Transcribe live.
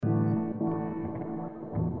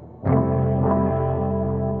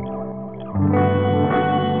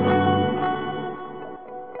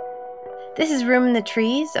This is Room in the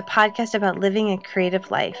Trees, a podcast about living a creative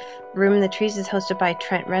life. Room in the Trees is hosted by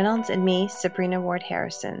Trent Reynolds and me, Sabrina Ward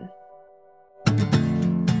Harrison.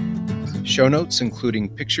 Show notes,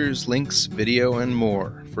 including pictures, links, video, and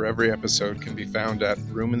more for every episode, can be found at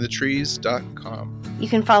roominthetrees.com. You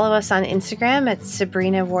can follow us on Instagram at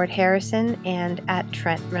Sabrina Ward Harrison and at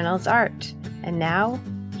Trent Reynolds Art. And now,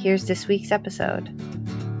 here's this week's episode.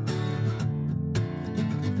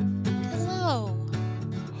 Hello.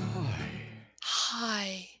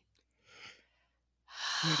 Hi.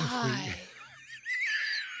 Hi.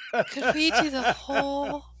 Could we do the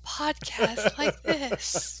whole podcast like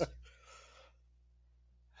this?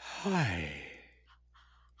 Hi.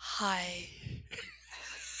 Hi.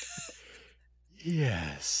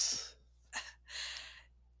 Yes.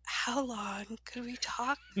 How long could we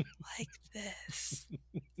talk like this?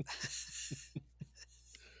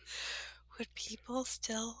 Would people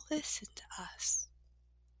still listen to us?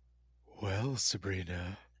 Well,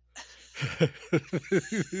 Sabrina.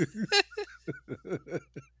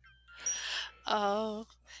 Oh,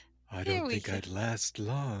 I There don't we think go. I'd last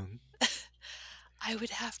long. I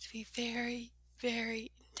would have to be very,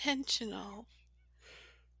 very intentional.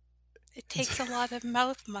 It takes a lot of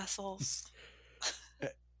mouth muscles.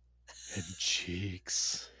 And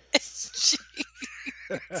cheeks.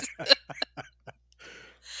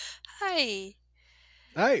 Hi.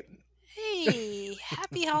 Hi. Hey,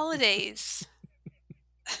 happy holidays.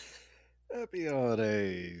 Happy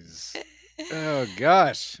holidays. Oh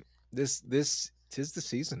gosh. Tis the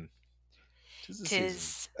season. Tis the season.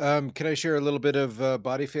 Tis. Can I share a little bit of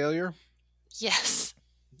body failure? Yes,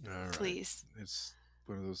 All right. please. It's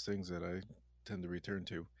one of those things that I tend to return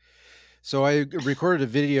to. So I recorded a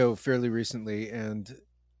video fairly recently and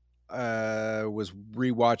was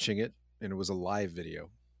rewatching it, and it was a live video.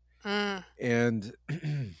 And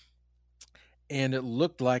and it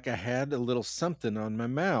looked like I had a little something on my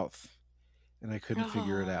mouth, and I couldn't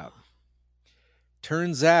figure it out.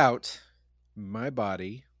 Turns out my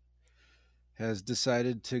body has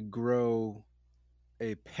decided to grow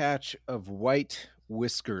a patch of white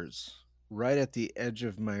whiskers right at the edge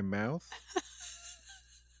of my mouth,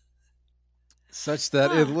 such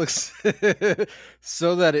that it looks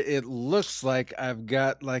it looks like I've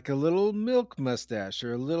got like a little milk mustache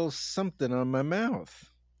or a little something on my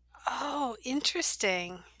mouth. Oh,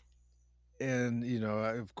 interesting. And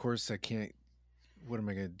of course I can't. What am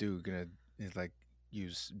I gonna do? Gonna like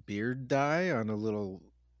use beard dye on a little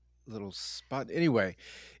spot? Anyway,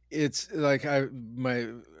 it's like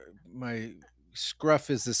my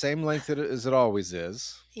scruff is the same length as it always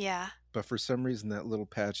is. Yeah. But for some reason that little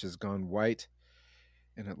patch has gone white,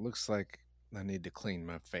 and it looks like I need to clean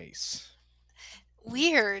my face.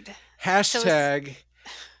 Weird. Hashtag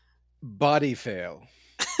body fail.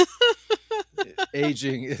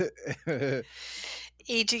 Aging.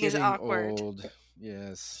 Aging is awkward. Old.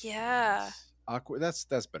 Yes. Yeah. Yes. Awkward. That's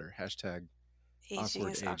better. Hashtag Aging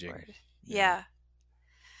awkward is aging. awkward. Yeah.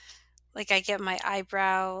 Like I get my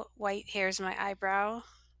eyebrow, white hairs in my eyebrow.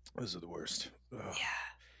 Those are the worst. Ugh.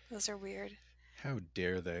 Yeah. Those are weird. How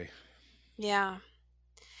dare they? Yeah.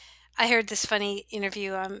 I heard this funny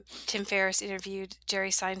interview. Tim Ferriss interviewed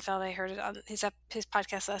Jerry Seinfeld. I heard it on his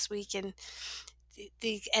podcast last week, and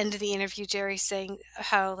the end of the interview, Jerry's saying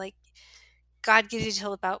how like God gives you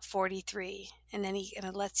till about 43, and then he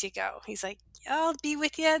lets you go. He's like, I'll be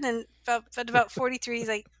with you, and then about 43, he's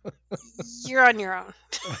like, you're on your own.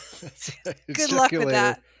 Good luck with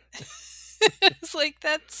that. It's like,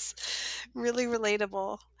 that's really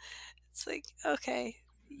relatable. It's like, okay,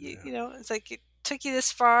 it's like it took you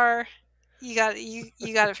this far. You got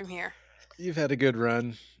it from here. You've had a good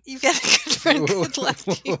run. You've got a good run. Good luck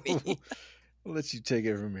to you. I'll let you take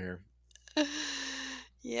it from here.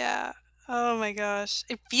 Yeah. Oh my gosh.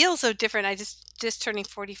 It feels so different. I just turning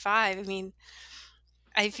 45. I mean,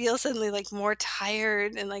 I feel suddenly like more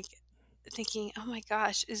tired and like thinking, oh my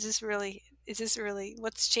gosh, is this really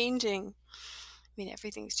what's changing? I mean,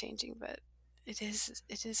 everything's changing, but it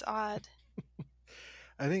is odd.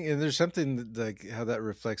 I think, and there's something like how that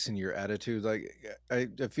reflects in your attitude. Like I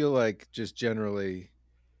feel like just generally,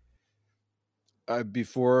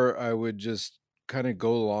 before I would just kind of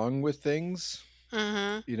go along with things,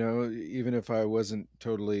 even if I wasn't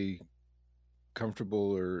totally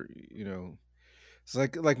comfortable, or it's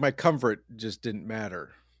like my comfort just didn't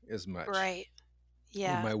matter as much, Right?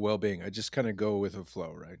 Yeah. Or my well-being. I just kind of go with the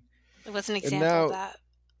flow, right? What's an example of that?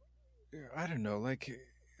 I don't know, like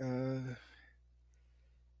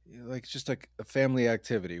just like a family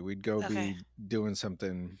activity. We'd go be doing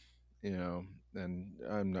something, and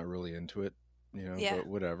I'm not really into it, but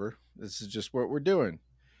whatever. This is just what we're doing.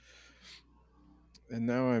 And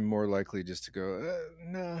now I'm more likely just to go,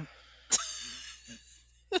 no,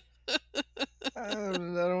 I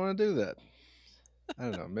don't want to do that. I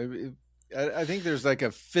don't know. Maybe I think there's like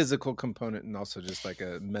a physical component and also just like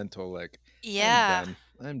a mental, like, Yeah.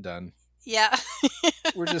 I'm done. Yeah.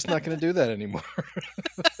 We're just not going to do that anymore.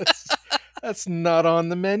 That's not on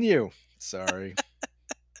the menu. Sorry.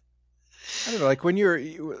 I don't know. Like when you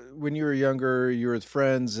were younger, you were with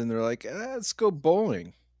friends, and they're like, "Let's go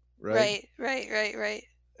bowling," right? Right.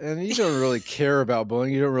 And you don't really care about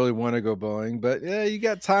bowling. You don't really want to go bowling, but yeah, you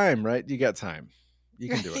got time, right? You got time. You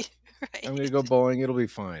can do it. Right. I'm going to go bowling. It'll be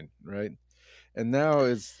fine, right? And now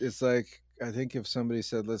it's like, I think if somebody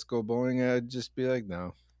said, "Let's go bowling," I'd just be like,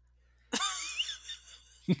 "No."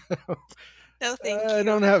 No, thank I you.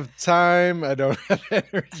 don't have time. I don't have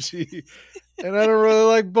energy. And I don't really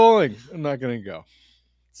like bowling. I'm not going to go.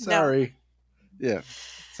 Sorry. No. Yeah.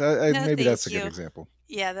 So No, maybe that's a thank good you. example.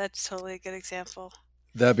 Yeah, that's totally a good example.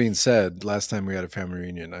 That being said, last time we had a family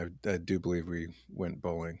reunion, I do believe we went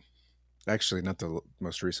bowling. Actually, not the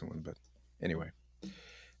most recent one, but anyway.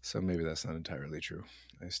 So maybe that's not entirely true.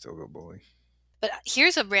 I still go bowling. But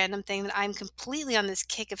here's a random thing that I'm completely on this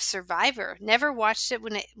kick of Survivor. Never watched it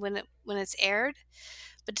when it's aired,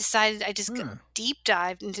 but decided I just deep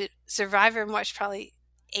dived into Survivor and watched probably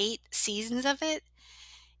 8 seasons of it.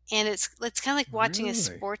 And it's kind of like watching a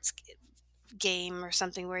sports game or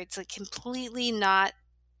something where it's like completely not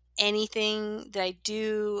anything that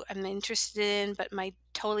I'm interested in, but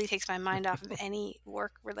totally takes my mind off of any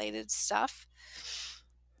work related stuff.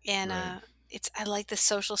 And I like the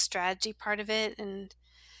social strategy part of it, and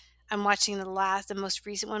I'm watching the most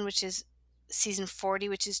recent one, which is season 40,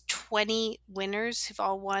 which is 20 winners who've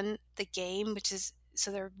all won the game,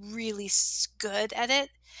 so they're really good at it.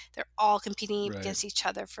 They're all competing against each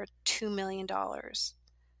other for $2 million. Oh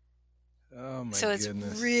my goodness. So it's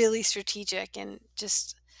really strategic and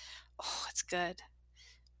just, it's good.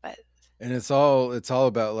 And it's all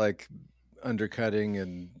about like undercutting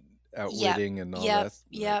and outwitting and all that.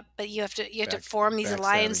 Yeah, but you have to form these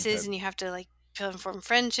alliances, and you have to like form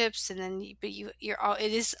friendships, and then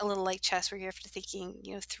it is a little like chess where you have to thinking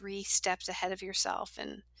 3 steps ahead of yourself,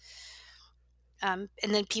 and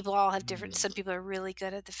then people all have different. Some people are really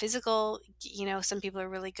good at the physical, some people are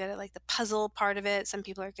really good at like the puzzle part of it. Some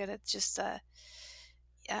people are good at just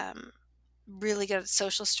really good at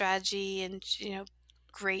social strategy and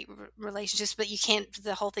great relationships. But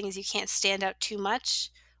the whole thing is you can't stand out too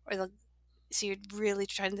much, so you're really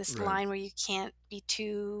trying this line where you can't be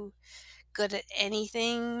too good at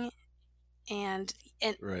anything, and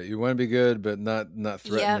you want to be good but not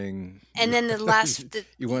threatening. Yep. And then the last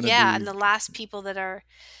and the last people the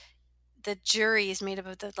jury is made up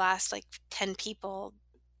of the last like 10 people,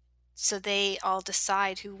 so they all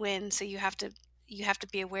decide who wins. So you have to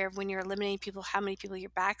be aware of when you're eliminating people, how many people you're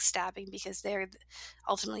backstabbing, because they're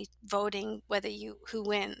ultimately voting who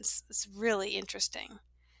wins. It's really interesting.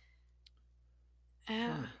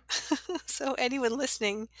 Yeah. So anyone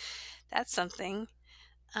listening, that's something.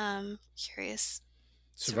 Curious.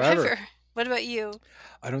 Survivor. What about you?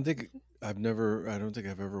 I don't think I've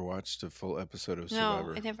ever watched a full episode of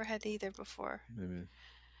Survivor. No, I never had either before. Maybe.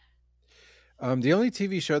 The only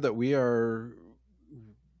TV show that we are,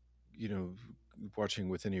 watching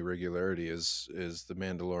with any regularity is The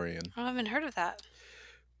Mandalorian. I haven't heard of that.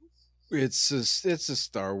 It's a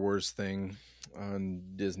Star Wars thing on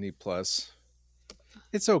Disney Plus.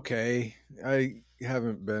 It's okay. I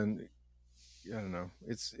haven't been. I don't know.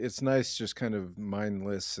 It's nice, just kind of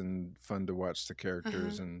mindless and fun to watch the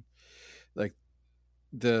characters and like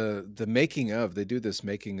the making of. They do this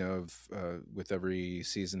making of with every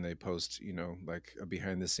season they post. Like a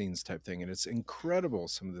behind the scenes type thing, and it's incredible.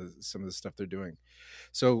 Some of the stuff they're doing.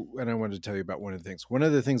 So, and I wanted to tell you about one of the things. One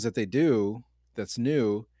of the things that they do that's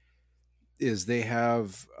new is they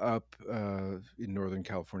have up in Northern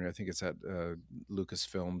California, I think it's at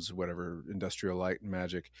Lucasfilms, whatever, Industrial Light and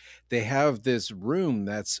Magic. They have this room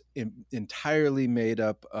that's entirely made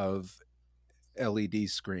up of LED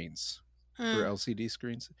screens or LCD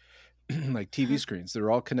screens, like TV screens. They're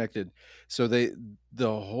all connected. So the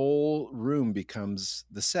whole room becomes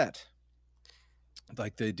the set.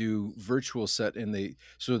 Like they do virtual set, and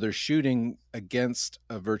so they're shooting against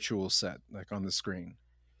a virtual set, like on the screen.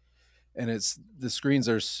 And the screens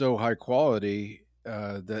are so high quality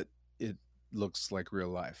that it looks like real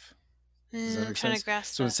life. Does that make sense?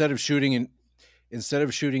 So instead of shooting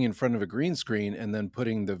in front of a green screen and then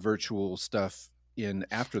putting the virtual stuff in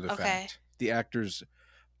after the fact, the actors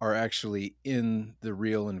are actually in the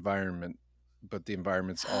real environment, but the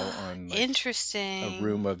environment's all on interesting a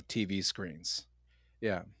room of TV screens.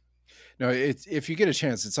 Yeah. No, if you get a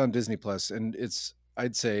chance, it's on Disney Plus, and it's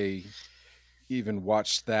I'd say even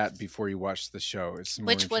watch that before you watch the show. It's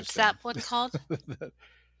more What's that one called?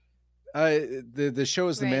 The show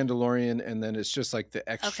is The Right. Mandalorian, and then it's just like the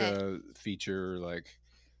extra feature, like,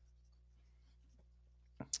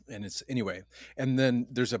 and it's anyway. And then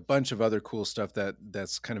there's a bunch of other cool stuff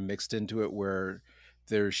that's kind of mixed into it, where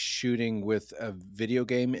they're shooting with a video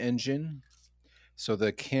game engine. So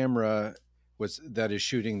the camera that is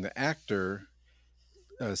shooting the actor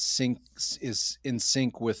is in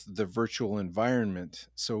sync with the virtual environment.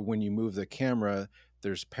 So when you move the camera,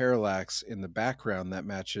 there's parallax in the background that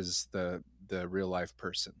matches the real life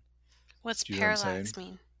person. What's Do you know what I'm parallax saying?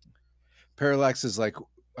 mean? Parallax is like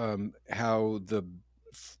how the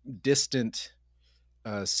distant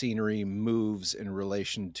scenery moves in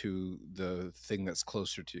relation to the thing that's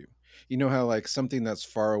closer to you. You know how like something that's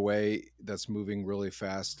far away that's moving really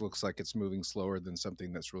fast looks like it's moving slower than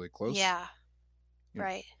something that's really close? Yeah. Yeah.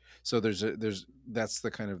 Right. So that's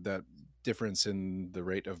the kind of that difference in the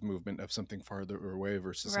rate of movement of something farther away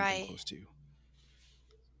versus something Right. close to you.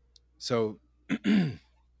 So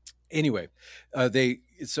anyway,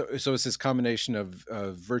 so it's this combination of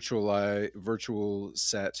virtual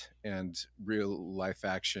set and real life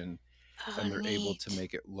action, Oh, and they're able to neat.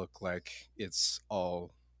 make it look like it's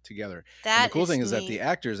all together. And the That cool is thing is that neat. the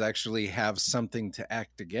actors actually have something to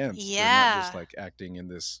act against. They're not just Yeah. like acting in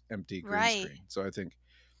this empty green Right. screen. So I think,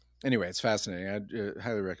 anyway, it's fascinating. I'd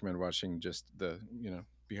highly recommend watching just the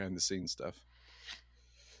behind the scenes stuff.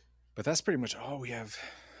 But that's pretty much all we have.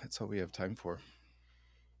 That's all we have time for.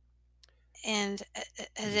 And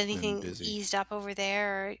has been anything busy. eased up over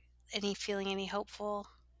there, or any hopeful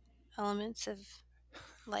elements of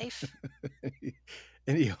life?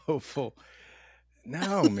 Any hopeful?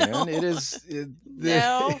 No, man. It is.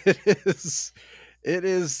 No? It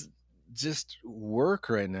is just work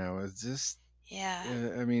right now. It's just. Yeah.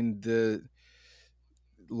 I mean, the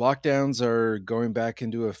lockdowns are going back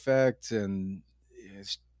into effect, and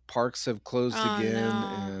parks have closed Oh, again.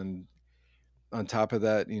 no. And on top of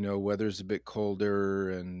that, weather's a bit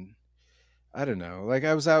colder, and I don't know. Like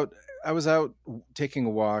I was out taking a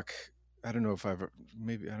walk. I don't know if I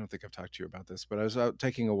don't think I've talked to you about this, but I was out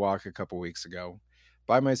taking a walk a couple weeks ago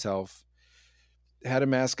by myself, had a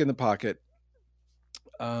mask in the pocket.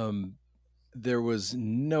 There was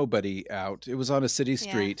nobody out. It was on a city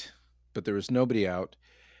street, but there was nobody out.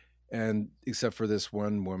 And except for this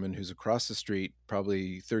one woman who's across the street,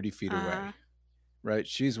 probably 30 feet away, right?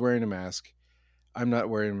 She's wearing a mask. I'm not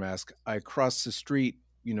wearing a mask. I cross the street,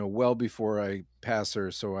 well before I pass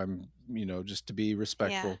her. So I'm, just to be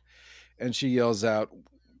respectful. Yeah. And she yells out,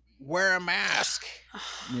 "Wear a mask,"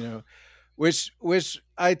 which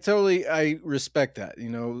I respect that. A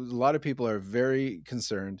lot of people are very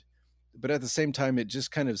concerned, but at the same time, it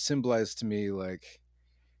just kind of symbolized to me, like,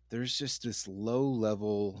 there's just this low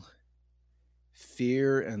level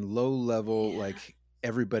fear and low level, like,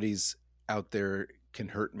 everybody's out there can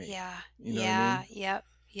hurt me. Yeah. You know what I mean?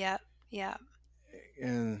 Yep.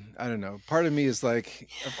 And I don't know. Part of me is like,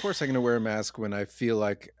 of course I'm going to wear a mask when I feel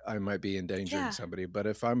like I might be endangering somebody. But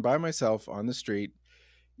if I'm by myself on the street,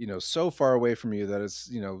 so far away from you that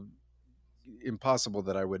it's, impossible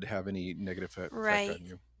that I would have any negative effect on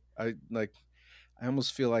you. I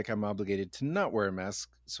almost feel like I'm obligated to not wear a mask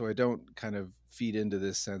so I don't kind of feed into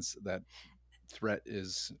this sense that threat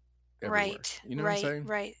is everywhere. Right. You know what I'm saying?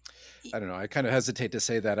 Right. I don't know. I kind of hesitate to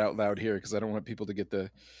say that out loud here because I don't want people to get the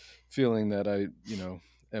feeling that I,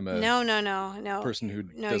 am a No. person who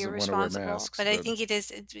No, doesn't you're want to wear responsible. masks. But I think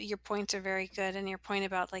your points are very good, and your point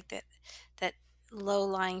about like that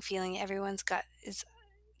low-lying feeling everyone's got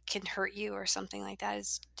can hurt you or something like that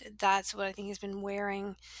that's what I think has been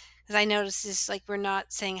wearing. Because I noticed this, like, we're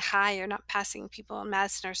not saying hi or not passing people in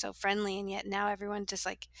Madison are so friendly, and yet now everyone just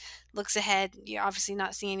like looks ahead. You're obviously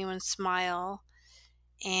not seeing anyone smile,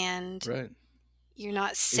 and you're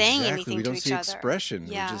not saying anything we don't to each see other. Expression.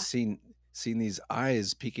 Yeah. We're just seeing these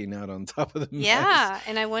eyes peeking out on top of the mask. Yeah,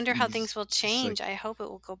 and I wonder how things will It's change. like- I hope it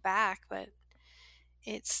will go back, but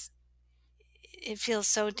it feels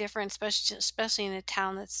so different, especially in a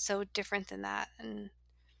town that's so different than that. And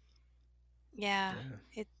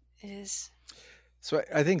it is. So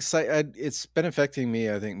I think it's been affecting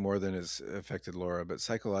me, I think, more than it's affected Laura. But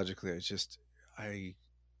psychologically, I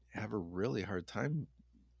have a really hard time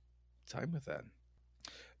with that.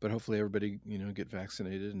 But hopefully everybody, get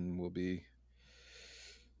vaccinated, and we'll be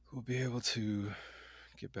able to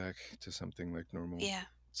get back to something like normal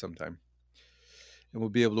sometime. And we'll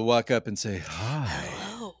be able to walk up and say, "Hi.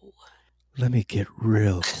 Hello." Let me get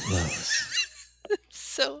real close.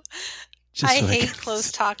 So Just I so hate close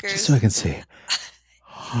talkers. Just so I can say,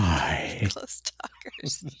 "Hi." Close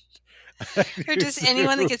talkers. I Or do just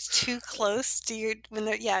anyone that too. gets too close to you when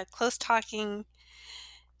they're close talking,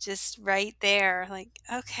 just right there, like,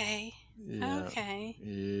 okay, Yeah. okay,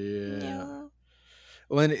 Yeah. no,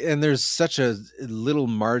 Well, and there's such a little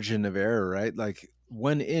margin of error, right? Like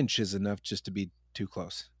 1 inch is enough just to be too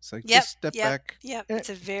close. It's like yep, just step yep, back. yep. Eh, It's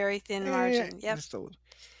a very thin eh, margin. Yep. just a little.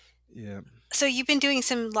 Yeah. So you've been doing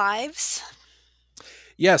some lives.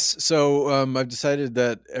 Yes. So I've decided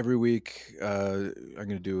that every week I'm going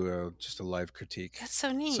to do just a live critique. That's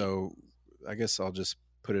so neat. So I guess I'll just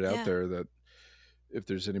put it out Yeah. there that if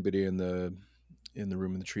there's anybody in the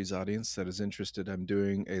Room in the Trees audience that is interested, I'm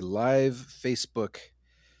doing a live Facebook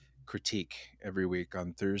critique every week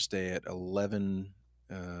on Thursday at 11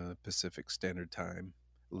 Pacific Standard Time,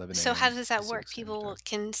 11 So how a.m. does that Pacific work? Standard People Time.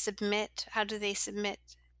 can submit. How do they submit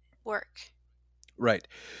work? Right.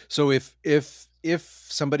 So if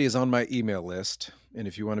somebody is on my email list, and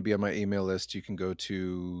if you want to be on my email list, you can go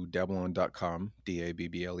to dabbleon.com,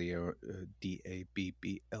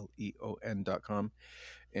 dabbleon.com,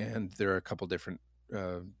 and there are a couple different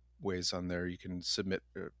ways on there. You can submit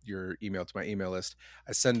your email to my email list.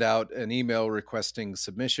 I send out an email requesting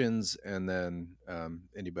submissions, and then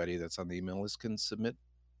anybody that's on the email list can submit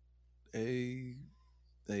a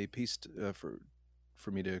piece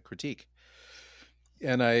for me to critique.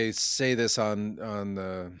 And I say this on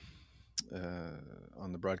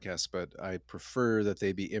the broadcast, but I prefer that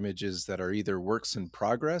they be images that are either works in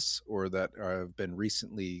progress or that have been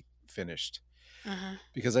recently finished. Mm-hmm.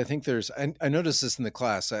 Because I think I noticed this in the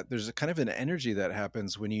class, that there's a kind of an energy that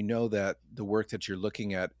happens when you know that the work that you're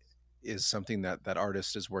looking at is something that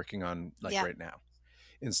artist is working on right now,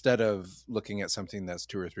 instead of looking at something that's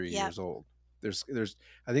 2 or 3 years old. I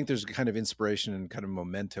think there's a kind of inspiration and kind of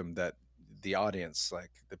momentum that the audience, like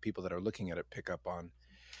the people that are looking at it, pick up on.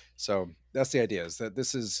 So that's the idea, is that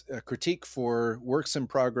this is a critique for works in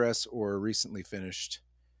progress or recently finished.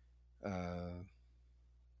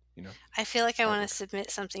 I feel like I want to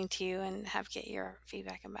submit something to you and get your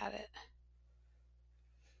feedback about it.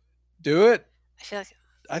 Do it. I feel like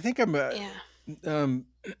I think I'm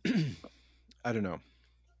I don't know.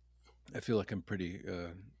 I feel like I'm pretty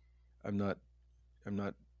I'm not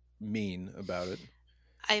mean about it.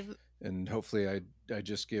 And hopefully I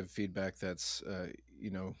just give feedback that's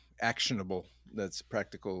actionable, that's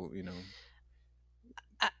practical.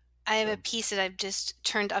 I have a piece that I've just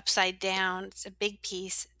turned upside down. It's a big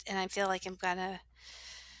piece, and I feel like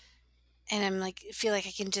feel like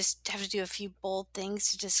I can just have to do a few bold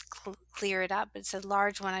things to just clear it up. It's a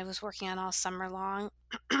large one I was working on all summer long,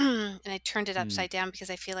 and I turned it upside down because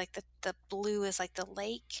I feel like the blue is like the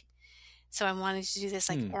lake. So I wanted to do this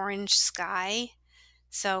orange sky.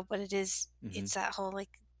 So, but it's that whole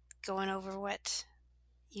like going over what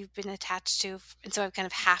you've been attached to. And so I've kind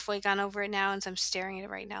of halfway gone over it now. And so I'm staring at it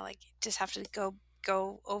right now, like just have to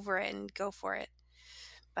go over it and go for it.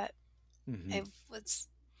 But I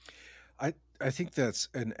think that's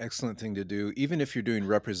an excellent thing to do. Even if you're doing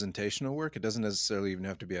representational work, it doesn't necessarily even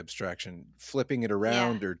have to be abstraction. Flipping it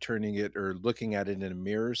around or turning it or looking at it in a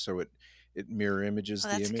mirror so it mirror images the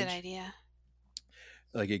image. That's a good idea.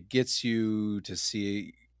 Like it gets you to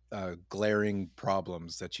see glaring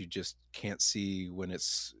problems that you just can't see when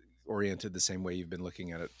it's oriented the same way you've been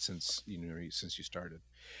looking at it since you started.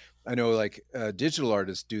 I know like digital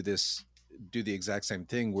artists do the exact same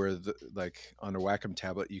thing, where like on a Wacom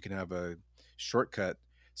tablet you can have a shortcut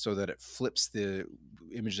so that it flips the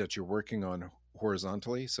image that you're working on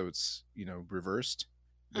horizontally, so it's reversed,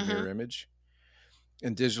 the mirror image.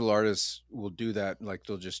 And digital artists will do that, like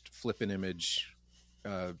they'll just flip an image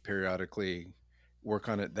periodically, work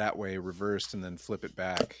on it that way, reversed, and then flip it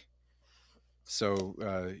back. So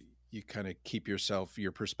you kind of keep your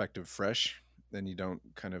perspective fresh, then you don't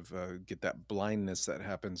kind of get that blindness that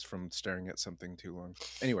happens from staring at something too long.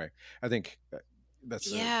 Anyway, I think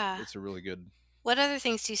that's it's a really good. What other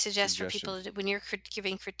things do you suggest for people to do when you're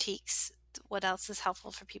giving critiques? What else is helpful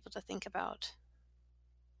for people to think about?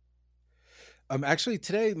 Actually,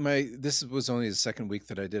 today this was only the second week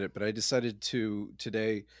that I did it, but I decided to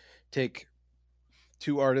today take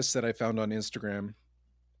 2 artists that I found on Instagram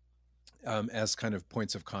as kind of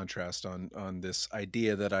points of contrast on this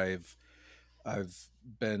idea that I've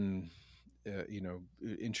been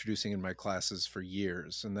introducing in my classes for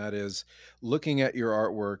years, and that is looking at your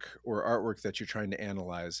artwork or artwork that you're trying to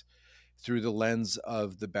analyze through the lens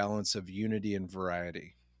of the balance of unity and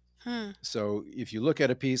variety. So if you look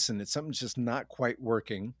at a piece and something's just not quite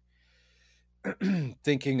working,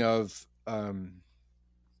 thinking of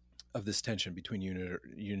this tension between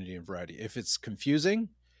unity and variety. If it's confusing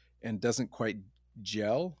and doesn't quite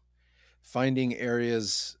gel, finding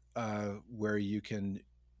areas where you can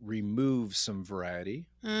remove some variety.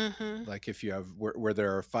 Mm-hmm. Like if you have where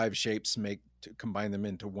there are 5 shapes, combine them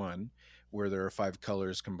into one. Where there are 5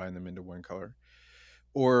 colors, combine them into one color.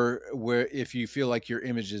 Or where if you feel like your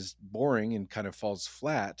image is boring and kind of falls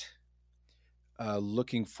flat,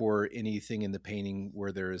 looking for anything in the painting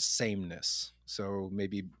where there is sameness. So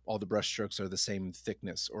maybe all the brush strokes are the same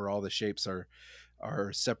thickness, or all the shapes are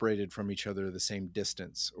separated from each other the same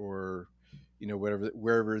distance, or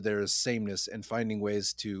wherever there is sameness, and finding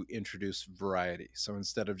ways to introduce variety. So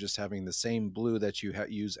instead of just having the same blue that you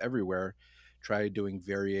use everywhere, try doing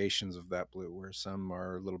variations of that blue, where some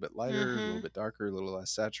are a little bit lighter, a little bit darker, a little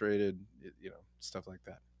less saturated, stuff like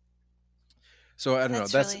that. So I don't know.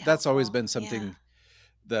 That's always been something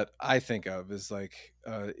that I think of, is like,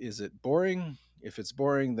 is it boring? If it's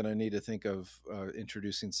boring, then I need to think of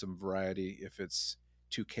introducing some variety. If it's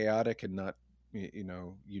too chaotic and not,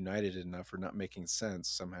 united enough, or not making sense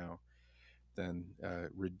somehow, then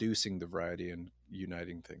reducing the variety and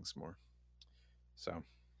uniting things more. So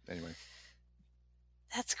anyway.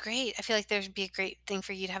 That's great. I feel like there'd be a great thing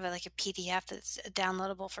for you to have a PDF that's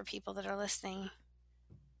downloadable for people that are listening.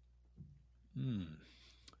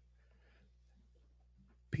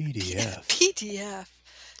 PDF. PDF.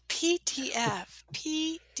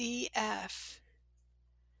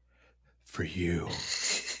 For you.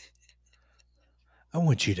 I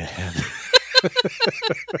want you to have it.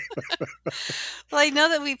 Well, I know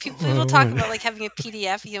that people talk about having a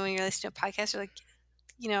PDF, when you're listening to a podcast, or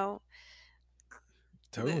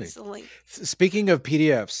totally. Speaking of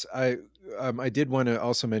PDFs, I did want to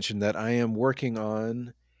also mention that I am working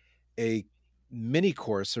on a mini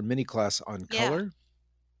course or mini class on color.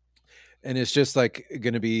 And it's just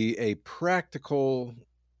going to be a practical,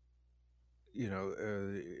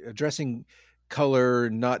 addressing color,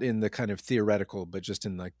 not in the kind of theoretical, but just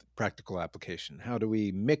in practical application. How do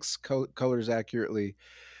we mix colors accurately?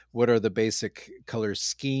 What are the basic color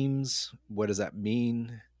schemes? What does that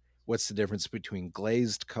mean? What's the difference between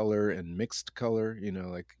glazed color and mixed color?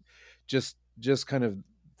 Just kind of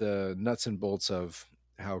the nuts and bolts of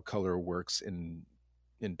how color works in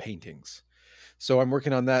paintings. So I'm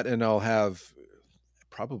working on that, and I'll have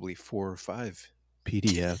probably 4 or 5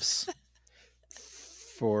 PDFs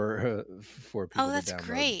for people to download. Oh, that's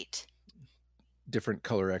great. Different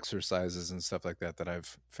color exercises and stuff like that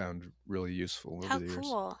I've found really useful over the years. How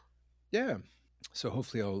cool. Yeah. So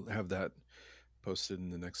hopefully I'll have that posted in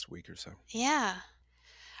the next week or so. Yeah.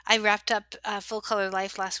 I wrapped up Full Color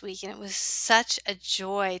Life last week, and it was such a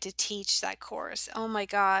joy to teach that course. Oh my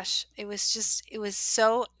gosh. It was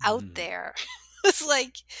so out there. It's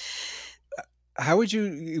like, how would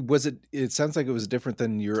you, it sounds like it was different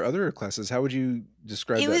than your other classes. How would you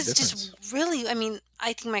describe that difference? It was just really,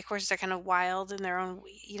 I think my courses are kind of wild in their own,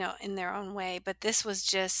 in their own way, but this was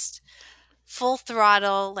just full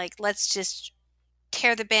throttle. Let's just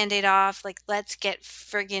tear the Band-Aid off. Let's get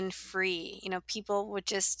friggin' free. People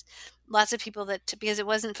would lots of people because it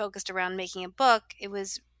wasn't focused around making a book. It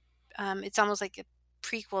was, it's almost like a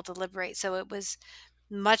prequel to Liberate. So it was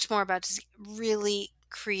much more about just really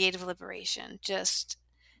creative liberation. Just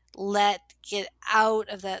get out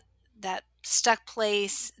of that stuck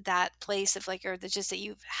place, that place of or just that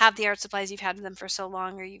you have the art supplies, you've had them for so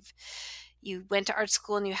long, or you went to art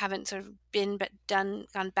school and you haven't sort of gone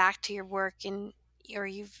back to your work, or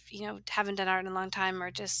you've haven't done art in a long time,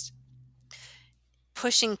 or just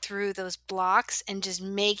pushing through those blocks and just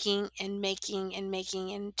making and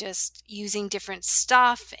just using different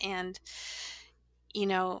stuff, and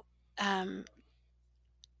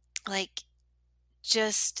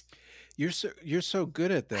just you're so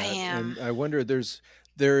good at that. I am. And I wonder there is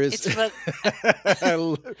it's what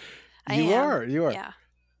you are yeah.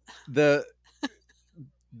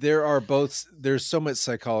 There's so much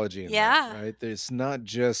psychology in that, right? It's not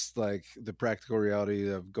just the practical reality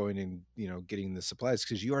of going and getting the supplies,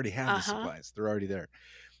 because you already have the supplies. They're already there.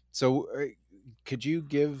 So could you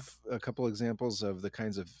give a couple examples of the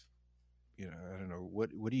kinds of I don't know, what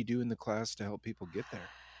do you do in the class to help people get there?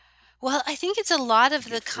 Well, I think it's a lot of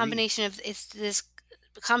the combination of this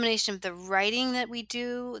combination of the writing that we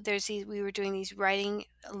do. We were doing these writing,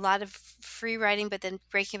 a lot of free writing, but then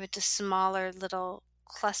breaking it into smaller little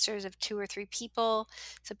clusters of 2 or 3 people,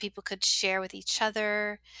 so people could share with each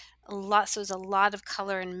other. So it was a lot of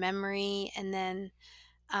color and memory, and then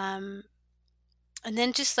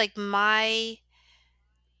just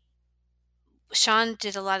Sean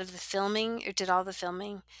did a lot of the filming, or did all the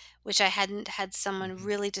filming, which I hadn't had someone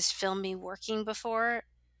really just film me working before,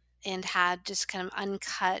 and had just kind of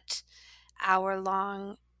uncut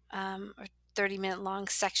hour-long or 30-minute long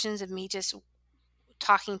sections of me just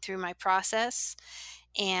talking through my process,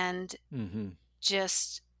 and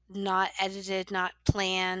just not edited, not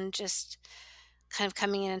planned, just kind of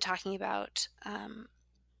coming in and talking about,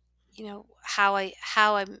 how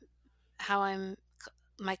I'm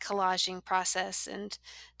my collaging process and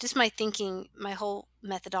just my thinking, my whole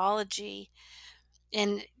methodology.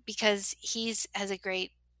 And because has a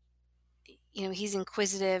great, he's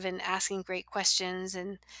inquisitive and asking great questions,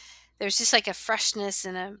 and there's just like a freshness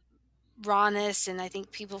and a rawness, and I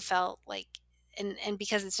think people felt like, and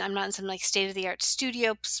because I'm not in some like state of the art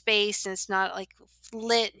studio space, and it's not like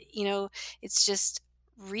lit, it's just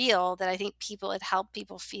real, that I think it helped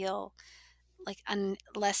people feel like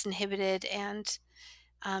less inhibited, and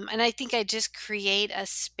I think I just create a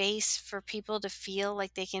space for people to feel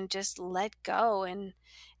like they can just let go, and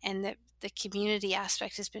the community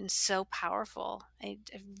aspect has been so powerful.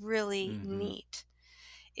 Really Mm-hmm. neat.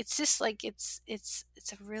 It's just like it's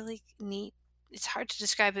a really neat. It's hard to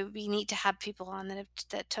describe. It would be neat to have people on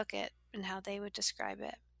that took it and how they would describe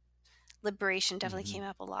it. Liberation definitely Mm-hmm. came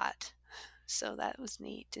up a lot, so that was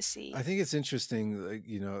neat to I see. think it's interesting, like,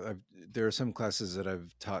 there are some classes that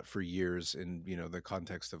I've taught for years in, the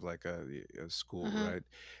context of like a school, Hmm. right?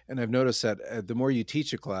 And I've noticed that the more you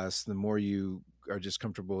teach a class, the more you are just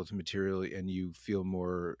comfortable with the material and you feel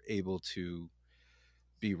more able to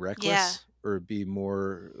be Yeah. reckless or be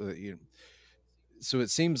more, so it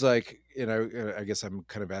seems like, I guess I'm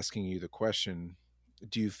kind of asking you the question,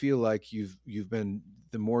 do you feel like you've been,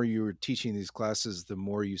 the more you're teaching these classes, the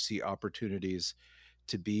more you see opportunities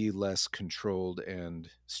to be less controlled and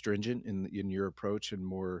stringent in your approach, and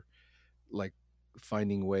more like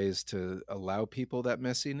finding ways to allow people that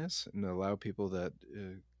messiness and allow people that,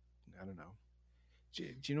 I don't know, do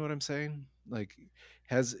you know what I'm saying? Like,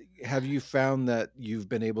 has have you found that you've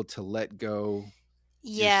been able to let go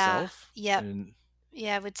Yeah. yourself Yep. and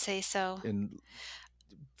Yeah, I would say so. and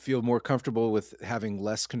feel more comfortable with having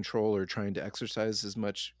less control or trying to exercise as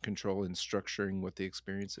much control in structuring what the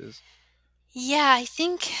experience is? Yeah, I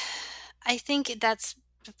think that's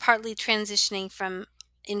partly transitioning from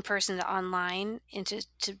in person to online, into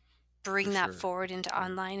to For bring that sure. forward into Yeah.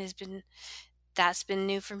 online that's been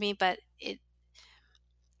new for me, but it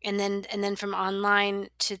and then from online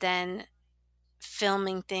to then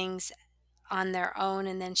filming things on their own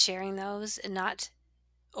and then sharing those, and not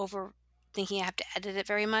over thinking I have to edit it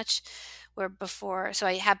very much. Where before, so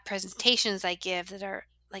I have presentations I give that are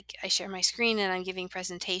like, I share my screen and I'm giving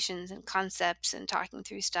presentations and concepts and talking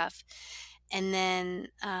through stuff. And then,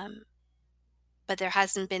 but there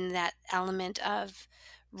hasn't been that element of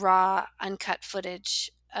raw, uncut footage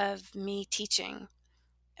of me teaching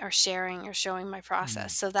or sharing or showing my Mm.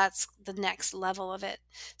 process. So that's the next level of it.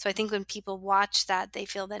 So I think when people watch that, they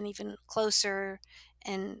feel then even closer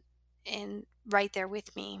and right there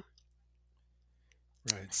with me.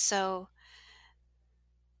 Right. So,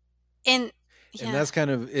 and And yeah. that's kind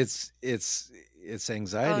of, it's Oh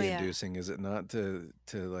anxiety yeah. inducing, is it not, to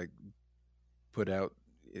like put out,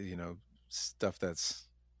 stuff that's,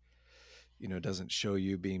 doesn't show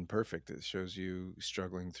you being perfect. It shows you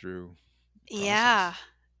struggling through the Yeah. process.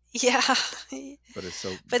 Yeah. But But it's so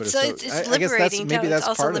so, it's I guess that's, liberating too. maybe It's that's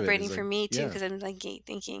also part of it, liberating is for like, me too, yeah, because I'm like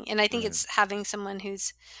thinking, and I think right. it's having someone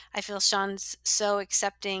who's, I feel Sean's so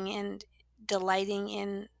accepting and delighting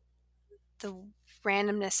in the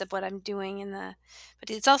randomness of what I'm doing but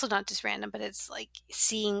it's also not just random, but it's like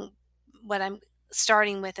seeing what I'm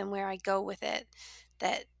starting with and where I go with it,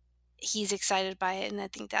 that he's excited by it. And I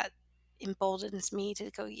think that emboldens me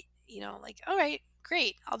to go, like, all right,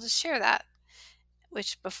 great, I'll just share that.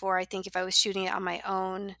 Which before, I think if I was shooting it on my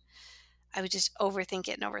own, I would just overthink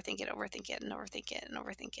it and overthink it, overthink it and overthink it and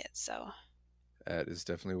overthink it. So That is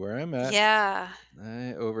definitely where I'm at. yeah,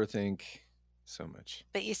 I overthink so much.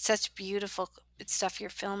 but it's such beautiful stuff you're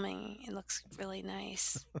filming. It looks really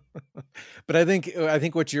nice. But I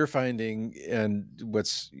think what you're finding, and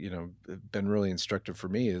what's, been really instructive for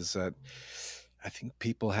me, is that I think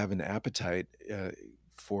people have an appetite,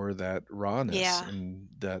 for that rawness Yeah. and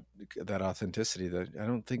that authenticity, that I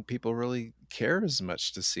don't think people really care as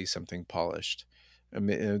much to see something polished. I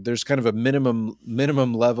mean, there's kind of a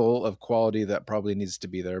minimum level of quality that probably needs to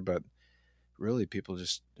be there, but really people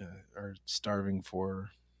just, are starving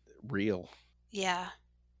for real. Yeah.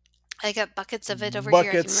 I got buckets of it over here. I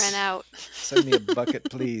can rent Buckets. out. Send me a bucket,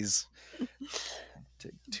 please.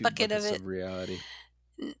 Take 2 Bucket of buckets it. of reality.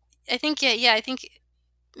 I think, yeah, yeah. I think,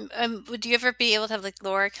 would you ever be able to have like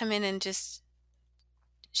Laura come in and just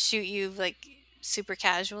shoot you like super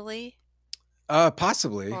casually,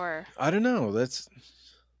 Possibly. or I don't know. That's,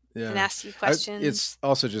 and yeah. ask you It's questions?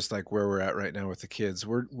 also just like where we're at right now with the kids.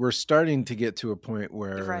 We're starting to get to a point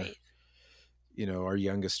where, Right. our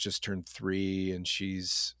youngest just turned 3, and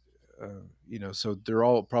she's, so they're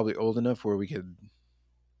all probably old enough where we could,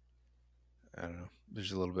 I don't know,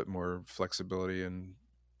 there's a little bit more flexibility in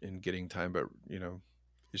getting time, but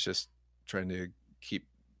it's just trying to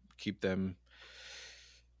keep them,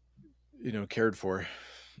 cared for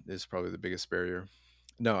is probably the biggest barrier.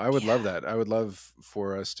 No, I would love that. I would love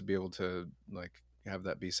for us to be able to like have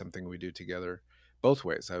that be something we do together both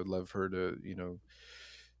ways. I would love her to,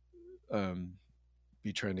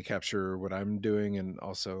 be trying to capture what I'm doing, and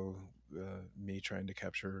also me trying to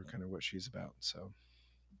capture kind of what she's about. So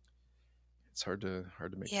it's hard to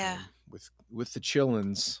make time with the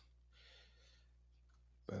chillins.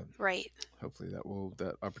 But right. Hopefully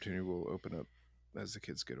that opportunity will open up as the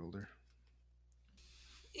kids get older.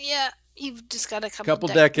 Yeah, you've just got a couple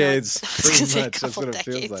decades. Pretty much. That's what it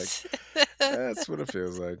feels like. That's what it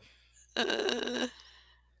feels like.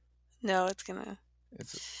 No, it's gonna.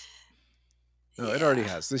 No, it already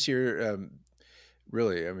has. This year,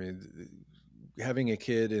 really, I mean, having a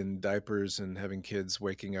kid in diapers and having kids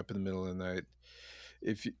waking up in the middle of the night,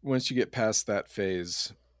 once you get past that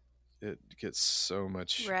phase, it gets so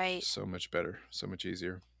much better, so much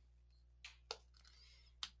easier.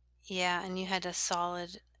 Yeah, and you had a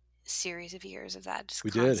solid series of years of that just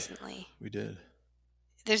constantly. We did.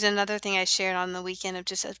 There's another thing I shared on the weekend of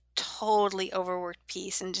just a totally overworked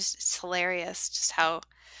piece, and just it's hilarious just how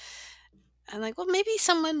I'm like, well, maybe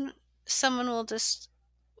someone will just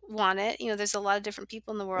want it. There's a lot of different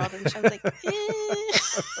people in the world, and I was like,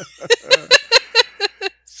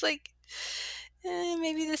 it's like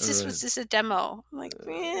maybe this just was just a demo. I'm like,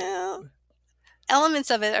 well,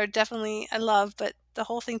 elements of it are definitely I love, but the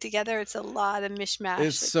whole thing together, it's a lot of mishmash.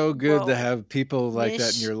 It's like, so good to have people like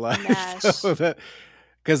that in your life.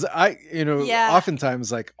 Because oftentimes,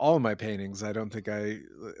 like all of my paintings, I don't think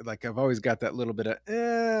I've always got that little bit of,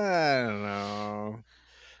 I don't know.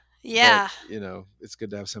 Yeah. But, it's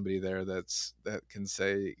good to have somebody there that can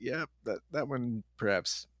say, yeah, that one,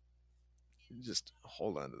 perhaps just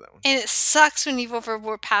hold on to that one. And it sucks when you've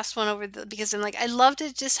passed one because I'm like, I loved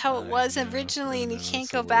it just how it was originally, and you can't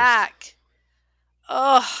go back.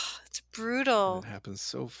 Oh, it's brutal. It happens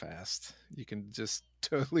so fast. You can just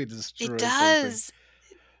totally destroy it. Does. Something.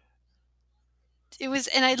 It was,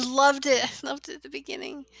 and I loved it. I loved it at the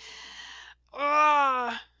beginning.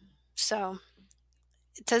 Oh, so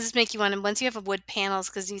it does make you want to, once you have wood panels,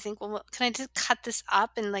 because you think, well, can I just cut this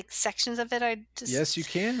up in like sections of it? Yes, you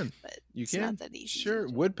can. You can. Not that easy. Sure,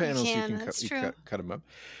 wood panels you can cut them up,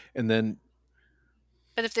 and then.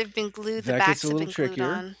 But if they've been glued, the backs have been glued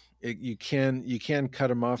on. You can cut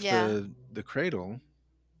them off the cradle,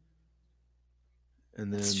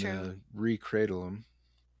 and then re-cradle them.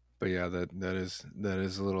 But yeah, that is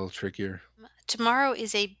a little trickier. Tomorrow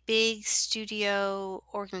is a big studio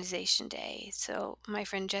organization day. So my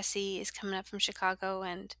friend Jessie is coming up from Chicago,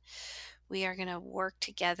 and we are going to work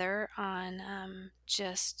together on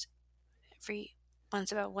just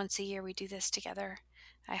about once a year we do this together.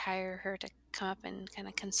 I hire her to come up and kind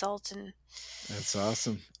of consult, and that's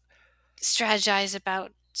awesome. Strategize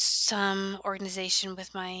about some organization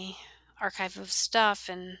with my archive of stuff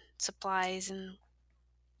and supplies, and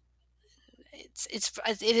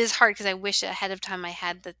it is hard because I wish ahead of time I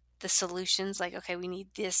had the solutions, like, okay, we need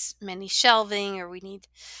this many shelving, or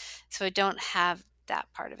so I don't have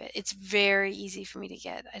that part of it. It's very easy for me to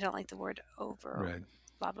get, I don't like the word over, right,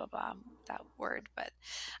 blah blah blah, that word, but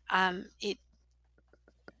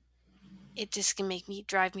it just can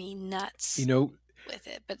drive me nuts with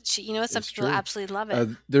it. But some people absolutely love it.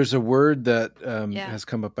 There's a word that has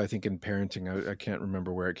come up, I think, in parenting. I can't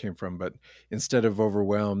remember where it came from, but instead of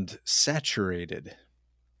overwhelmed, saturated.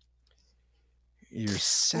 You're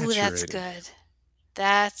saturated. Ooh,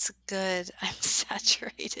 that's good. I'm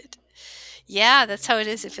saturated. Yeah, that's how it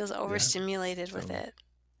is. It feels overstimulated with it.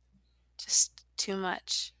 Just too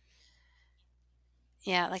much.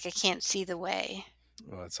 Yeah, like I can't see the way.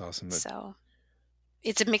 Well, that's awesome. So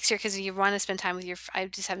it's a mixture because you want to spend time with I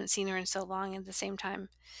just haven't seen her in so long. And at the same time,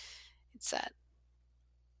 it's that.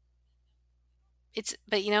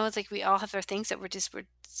 But it's like we all have our things that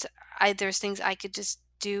there's things I could just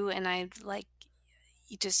do, and I like,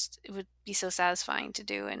 it would be so satisfying to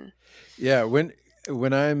do. And yeah, when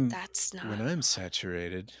I'm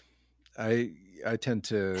saturated, I tend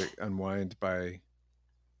to unwind by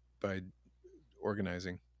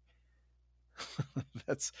organizing.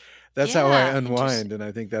 that's how I unwind, and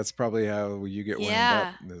I think that's probably how you get wound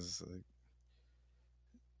up.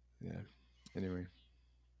 Anyway,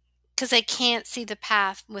 because I can't see the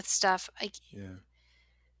path with stuff.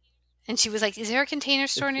 And she was like, "Is there a Container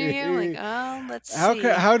Store near you?" I'm like, oh, let's see.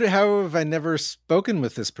 How have I never spoken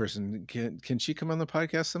with this person? Can she come on the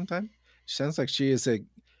podcast sometime? She sounds like she is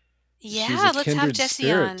Yeah, let's have kindred Jessie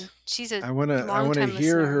spirit. on. She's a I want to long-time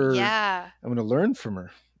hear listener. her. Yeah. I want to learn from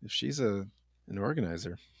her. If she's an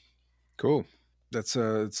organizer. Cool. It's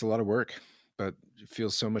a lot of work, but it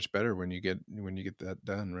feels so much better when you get that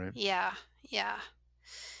done, right? Yeah. Yeah.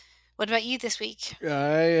 What about you this week?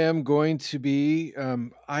 I am going to be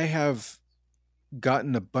I have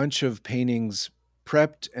gotten a bunch of paintings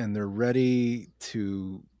prepped and they're ready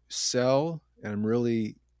to sell, and I'm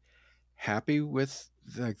really happy with,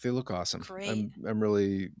 like, they look awesome. Great. I'm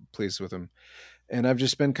really pleased with them, and I've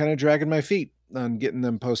just been kind of dragging my feet on getting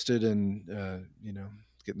them posted and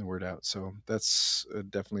getting the word out. So that's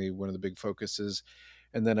definitely one of the big focuses,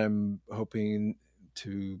 and then I'm hoping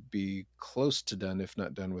to be close to done, if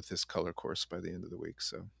not done, with this color course by the end of the week.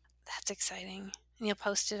 So that's exciting. And you'll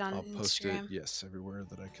post it on I'll Instagram? Post it, yes, everywhere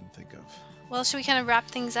that I can think of. Well, should we kind of wrap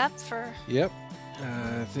things up for? Yep.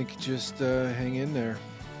 I think just hang in there.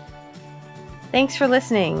 Thanks for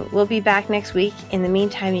listening. We'll be back next week. In the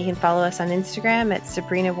meantime, you can follow us on Instagram at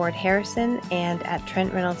Sabrina Ward Harrison and at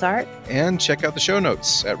Trent Reynolds Art. And check out the show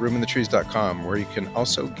notes at roominthetrees.com, where you can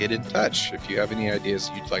also get in touch if you have any ideas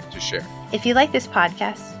you'd like to share. If you like this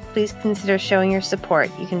podcast, please consider showing your support.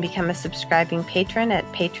 You can become a subscribing patron at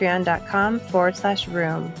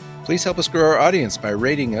patreon.com/room. Please help us grow our audience by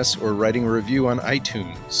rating us or writing a review on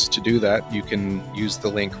iTunes. To do that, you can use the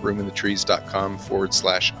link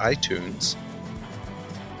roominthetrees.com/iTunes.